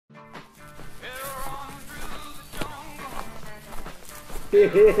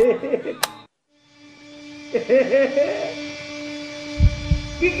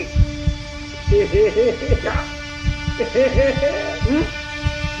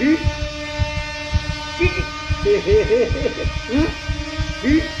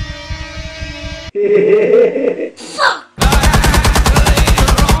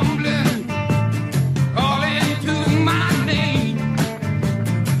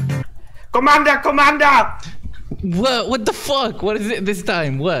Commander! What the fuck? What is it this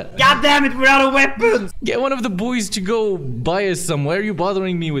time? What? God damn it, we're out of weapons! Get one of the boys to go buy us some. Why are you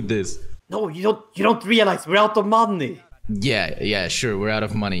bothering me with this? No, you don't realize we're out of money. Yeah, sure, we're out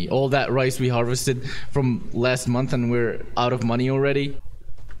of money. All that rice we harvested from last month and we're out of money already.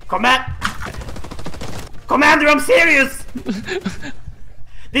 Commander, I'm serious!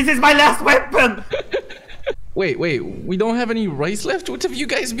 This is my last weapon! Wait, we don't have any rice left? What have you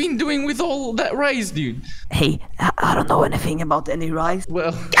guys been doing with all that rice, dude? Hey, I don't know anything about any rice.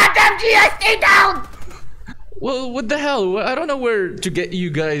 Well... Goddamn GI, stay down! Well, what the hell? I don't know where to get you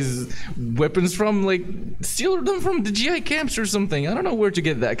guys weapons from. Like, steal them from the GI camps or something. I don't know where to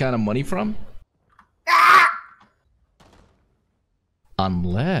get that kind of money from. Ah!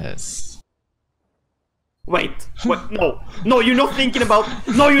 Unless... Wait, no, you're not thinking about...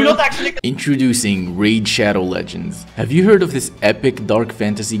 No, you're not actually... Introducing Raid Shadow Legends. Have you heard of this epic dark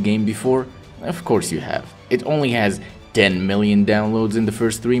fantasy game before? Of course you have. It only has 10 million downloads in the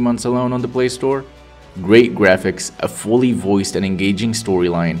first 3 months alone on the Play Store. Great graphics, a fully voiced and engaging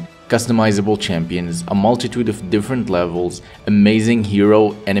storyline, customizable champions, a multitude of different levels, amazing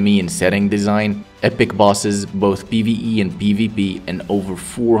hero, enemy and setting design, epic bosses, both PvE and PvP, and over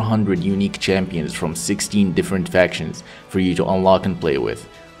 400 unique champions from 16 different factions for you to unlock and play with.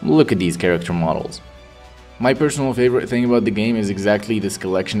 Look at these character models. My personal favorite thing about the game is exactly this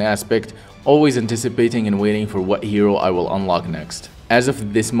collection aspect, always anticipating and waiting for what hero I will unlock next. As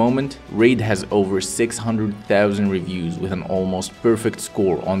of this moment, Raid has over 600,000 reviews with an almost perfect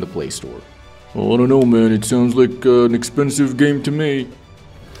score on the Play Store. Oh, I don't know, man, it sounds like an expensive game to me.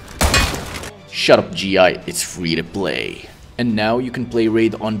 Shut up, GI, it's free to play. And now you can play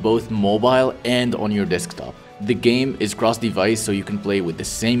Raid on both mobile and on your desktop. The game is cross-device, so you can play with the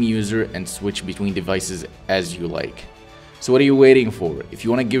same user and switch between devices as you like. So what are you waiting for? If you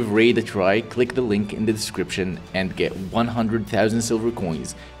want to give Raid a try, click the link in the description and get 100,000 silver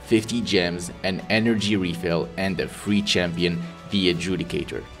coins, 50 gems, an energy refill, and a free champion, the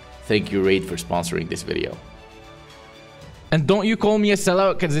Adjudicator. Thank you Raid for sponsoring this video. And don't you call me a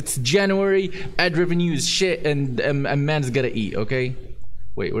sellout, cause it's January, ad revenue is shit, and a man's gotta eat, okay?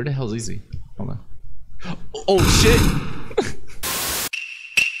 Wait, where the hell is he? Hold on. Oh shit!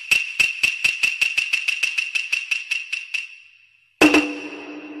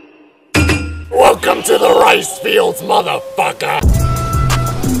 Welcome to the rice fields, motherfucker!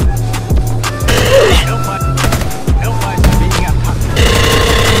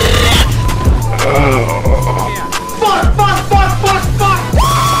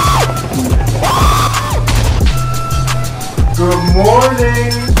 Good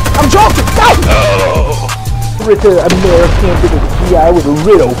morning! I'm joking! No! Return American little GI with a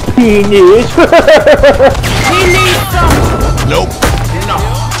little penis! We need some! Nope. No.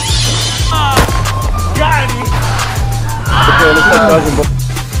 Got it!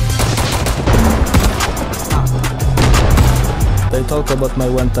 Okay, they talk about my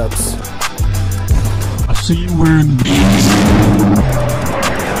one-taps. I see you wearing beans.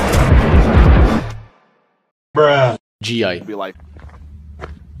 Bruh. GI. Be like,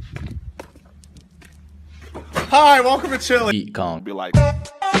 hi, welcome to Chile. Vietcong. Be like,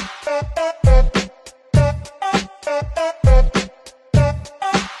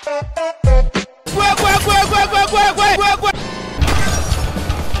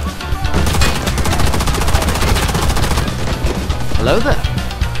 Hello there.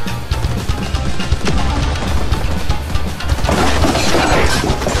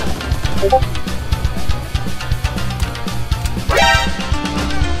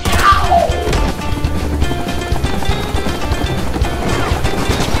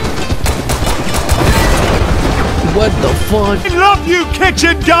 What the fuck? I love you,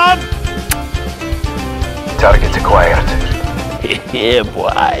 kitchen gun! Target acquired. Yeah,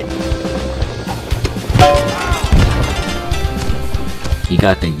 boy. He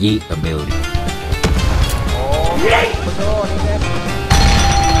got the yeet ability.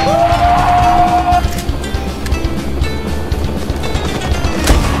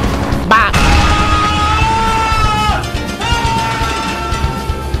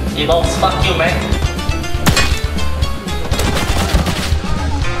 You know, fuck you, man.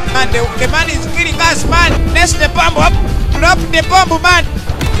 Man, the man is killing us, man. Let's the bomb up. Drop the bomb, man!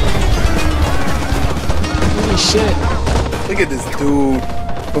 Holy shit. Look at this dude.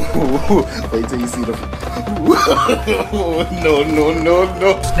 Wait till you see the. No.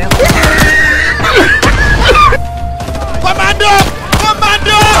 Commando!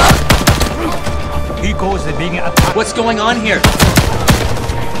 Commando! He goes to being attacked. What's going on here?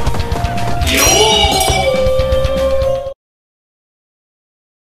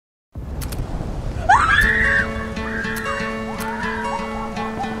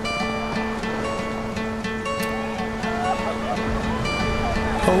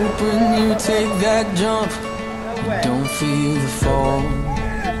 Hope when you take that jump, you don't feel the fall.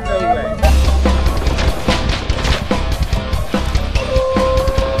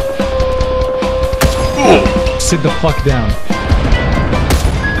 Sit the fuck down.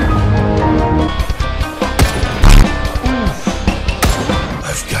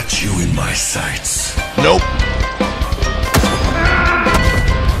 I've got you in my sights. Nope.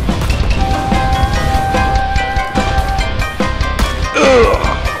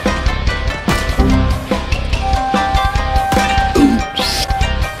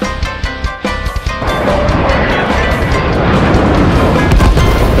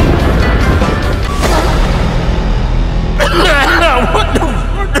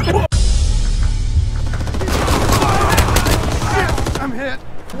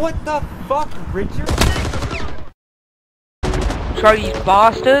 What the fuck, Richard? Charlie's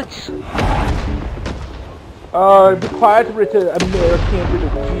bastards. Be quiet, Richard. American little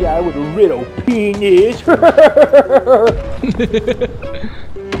GI with a riddle penis.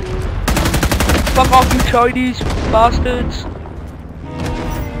 Fuck off, you Chinese bastards.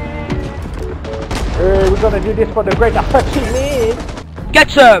 We're gonna do this for the great achievement.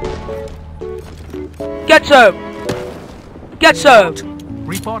 Get some! Get some! Get some!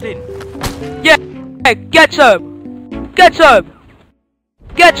 Report in. Yeah! Get some! Get some!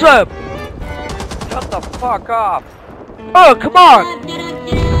 Get some! Shut the fuck up! Oh, come on!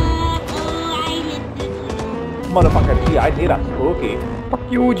 Motherfucker GI, they are spooky.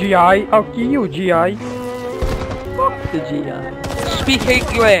 Fuck you, GI. I'll kill you, GI. Fuck the GI. Speak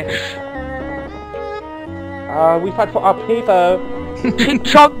English. We fight for our people. Ching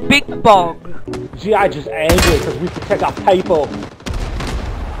chong big bong. GI just angry because we protect our people.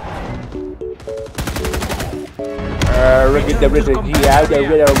 Look at the GI, the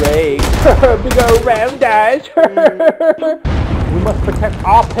riddle race. Big old round eyes. We must protect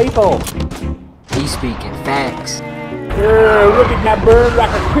our people. He's speaking facts. Look at that burn like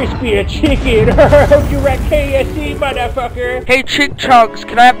a crispy chicken. You at KFC, motherfucker. Hey, Ching Chongs,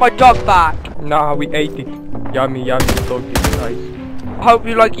 can I have my dog back? Nah, we ate it. Yummy, dog is nice. I hope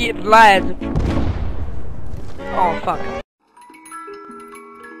you like eating land. Oh, fuck.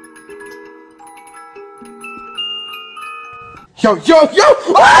 Yo!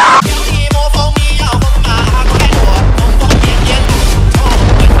 Ah!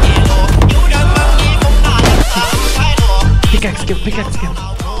 Pickaxe kill.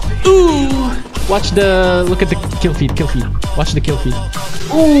 Ooh! Look at the kill feed. Watch the kill feed.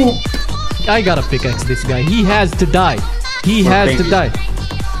 Ooh! I gotta pickaxe this guy. He has to die.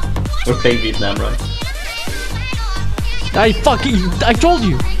 We're playing Vietnam, right? I told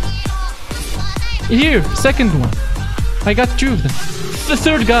you! Here, second one. I got two of them. The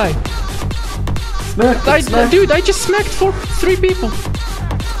third guy. Dude, I just smacked 3 people.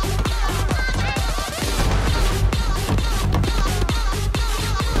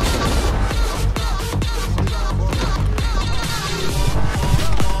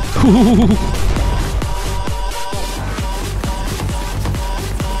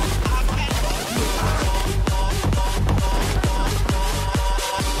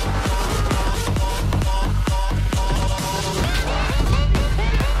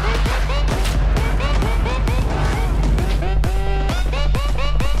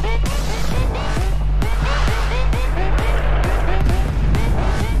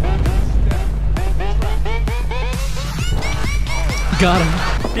 Got him.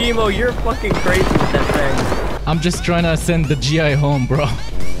 Simo, you're fucking crazy with that thing. I'm just trying to send the GI home, bro.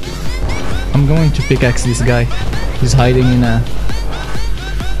 I'm going to pickaxe this guy. He's hiding in a...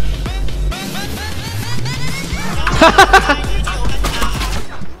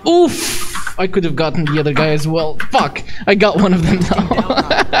 Oof! I could have gotten the other guy as well. Fuck! I got one of them now.